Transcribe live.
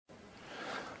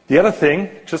The other thing,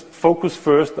 just focus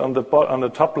first on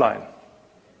the top line.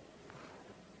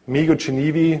 MeeGo,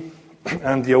 GENIVI,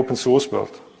 and the open source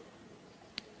world.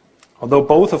 Although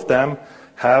both of them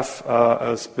have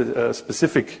a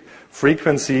specific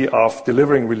frequency of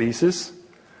delivering releases,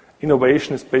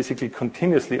 innovation is basically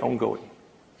continuously ongoing.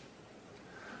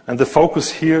 And the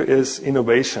focus here is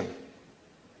innovation,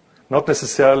 not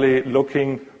necessarily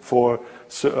looking for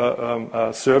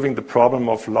serving the problem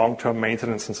of long-term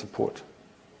maintenance and support.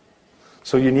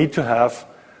 So you need to have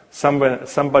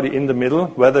somebody in the middle,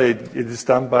 whether it is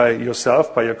done by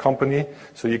yourself, by your company,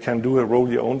 so you can roll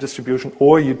your own distribution,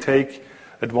 or you take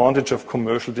advantage of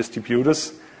commercial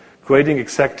distributors, creating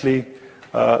exactly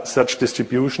such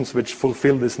distributions which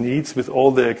fulfill these needs with all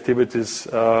the activities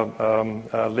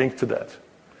linked to that.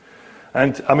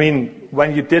 And I mean,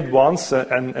 when you did once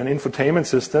an infotainment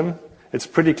system, it's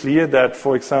pretty clear that,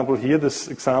 for example, here, this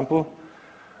example,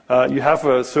 you have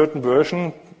a certain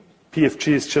version.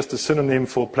 PFG is just a synonym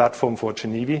for platform for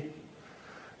GENIVI.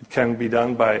 It can be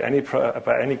done by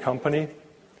any company.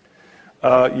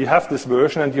 You have this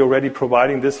version, and you're already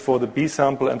providing this for the B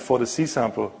sample and for the C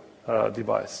sample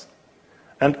device.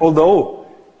 And although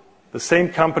the same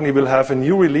company will have a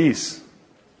new release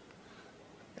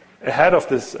ahead of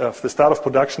the start of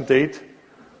production date,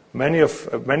 many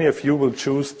of you will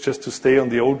choose just to stay on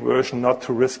the old version, not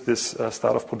to risk this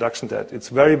start of production date. It's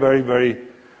very, very, very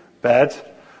bad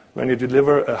when you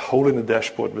deliver a hole in the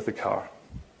dashboard with the car.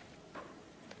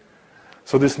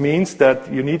 So this means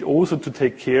that you need also to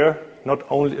take care, not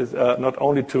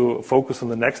only to focus on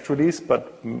the next release,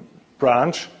 but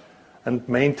branch and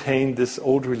maintain this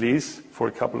old release for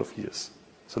a couple of years.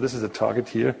 So this is a target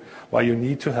here, why you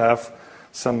need to have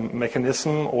some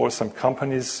mechanism or some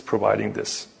companies providing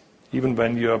this, even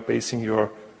when you are basing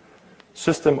your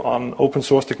system on open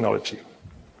source technology.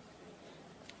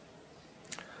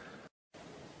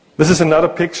 This is another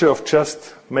picture of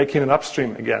just making an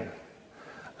upstream again.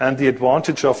 And the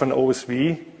advantage of an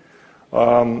OSV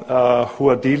who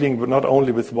are dealing with not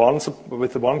only with one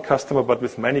customer, but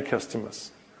with many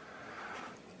customers.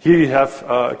 Here you have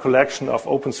a collection of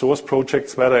open source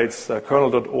projects, whether it's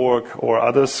kernel.org or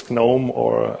others, GNOME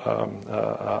or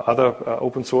other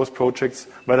open source projects,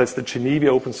 whether it's the GENIVI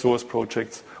open source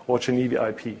projects or GENIVI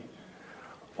IP.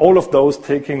 All of those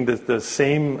taking the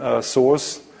same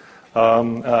source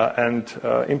and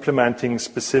implementing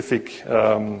specific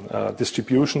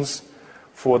distributions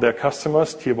for their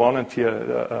customers, tier 1 and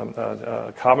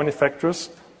tier car manufacturers.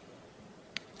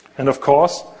 And of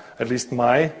course, at least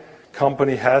my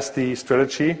company has the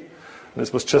strategy, and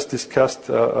this was just discussed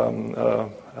in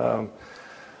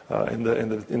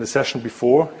the session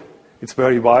before. It's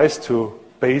very wise to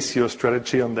base your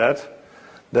strategy on that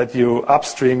you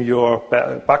upstream your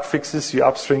bug fixes, you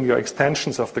upstream your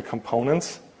extensions of the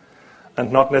components, and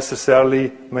not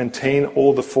necessarily maintain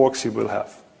all the forks you will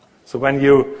have. So when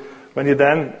you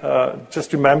then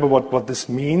just remember what this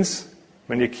means,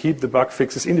 when you keep the bug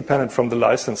fixes independent from the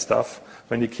license stuff,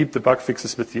 when you keep the bug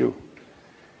fixes with you.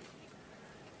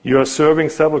 You are serving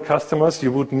several customers, you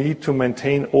would need to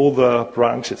maintain all the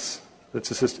branches.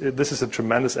 This is a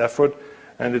tremendous effort,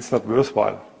 and it's not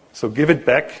worthwhile. So give it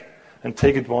back and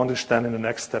take advantage then in the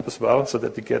next step as well, so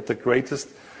that you get the greatest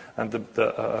and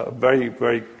the very,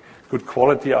 very good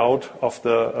quality out of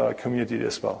the community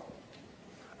as well.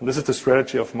 And this is the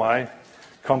strategy of my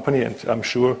company, and I'm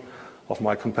sure of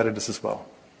my competitors as well.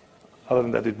 Other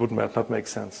than that, it would not make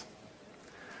sense.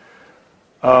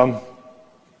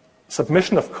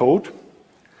 Submission of code.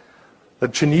 The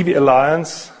GENIVI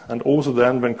Alliance, and also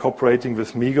then when cooperating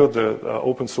with MeeGo, the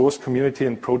open source community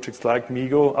and projects like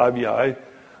MeeGo, IBI,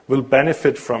 will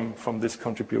benefit from these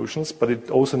contributions, but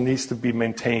it also needs to be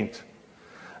maintained.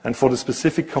 And for the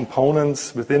specific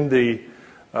components within the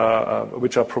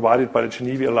which are provided by the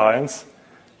GENIVI Alliance,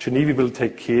 GENIVI will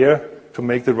take care to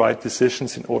make the right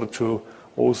decisions in order to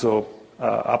also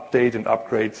update and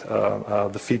upgrade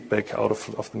the feedback out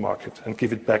of the market and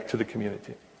give it back to the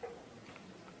community.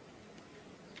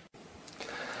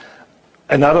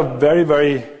 Another very,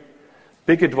 very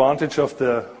big advantage of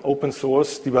the open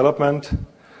source development,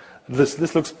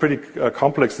 this looks pretty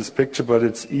complex, this picture, but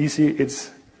it's easy.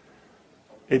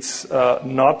 It's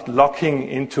not locking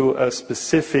into a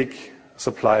specific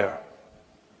supplier.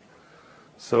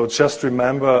 So just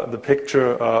remember the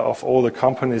picture of all the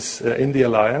companies in the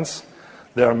alliance.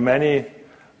 There are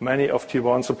many of tier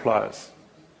 1 suppliers.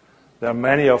 There are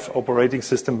many of operating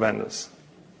system vendors.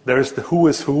 There is the who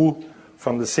is who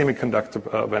from the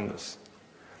semiconductor vendors.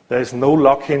 There is no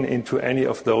lock-in into any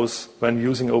of those when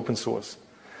using open source.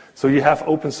 So you have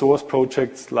open source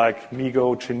projects like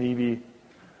MeeGo, GENIVI,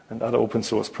 and other open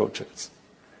source projects.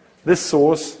 This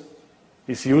source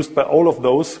is used by all of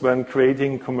those when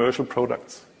creating commercial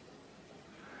products.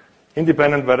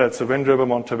 Independent whether it's a Wind River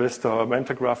Monte Vista or a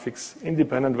Mentor Graphics,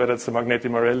 independent whether it's a Magneti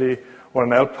Marelli or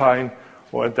an Alpine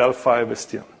or a Delphi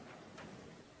Vistion.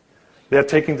 They are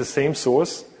taking the same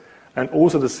source, and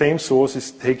also the same source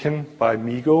is taken by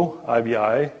MeeGo,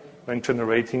 IVI, when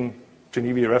generating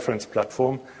GENIVI reference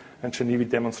platform and GENIVI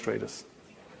demonstrators.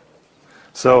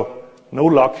 So no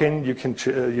lock-in, you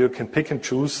can pick and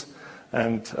choose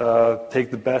and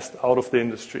take the best out of the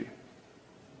industry.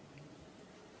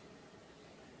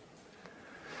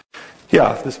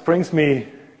 Yeah, this brings me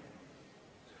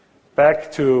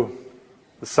back to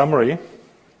the summary.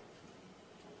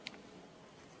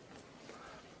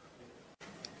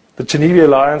 The GENIVI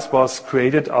Alliance was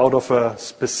created out of a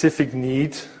specific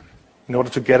need in order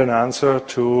to get an answer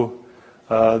to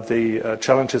the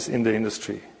challenges in the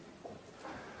industry.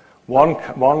 One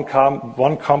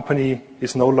company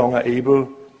is no longer able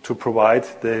to provide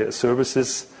the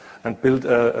services and build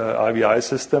an IVI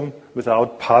system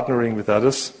without partnering with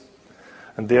others.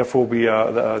 And therefore,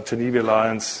 the GENIVI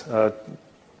Alliance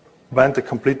went a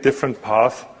complete different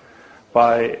path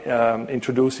by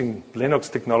introducing Linux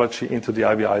technology into the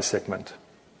IVI segment.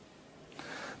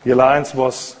 The Alliance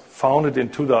was founded in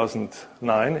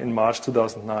 2009, in March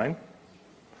 2009.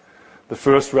 The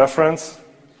first reference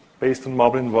based on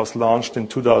Moblin was launched in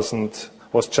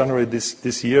January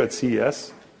this year at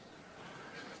CES.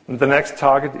 And the next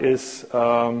target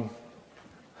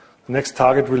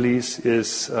release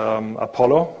is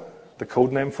Apollo, the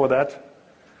code name for that,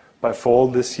 by fall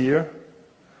this year.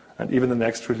 And even the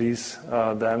next release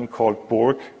then called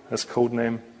Borg as code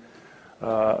name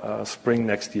spring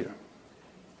next year.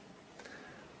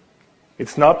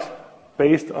 It's not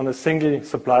based on a single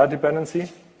supplier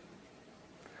dependency,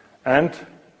 and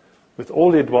with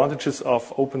all the advantages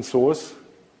of open source,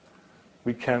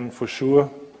 we can for sure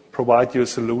provide you a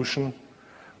solution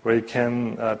where you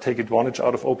can take advantage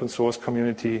out of open source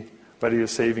community, whether you're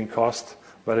saving cost,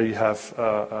 whether you have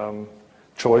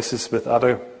choices with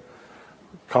other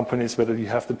companies, whether you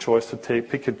have the choice to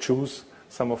pick and choose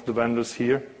some of the vendors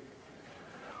here,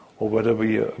 or whether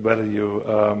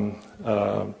you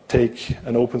take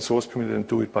an open source community and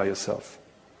do it by yourself.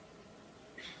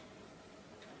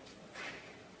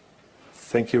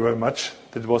 Thank you very much.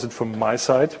 That was it from my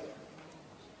side.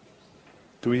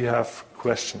 Do we have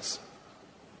questions?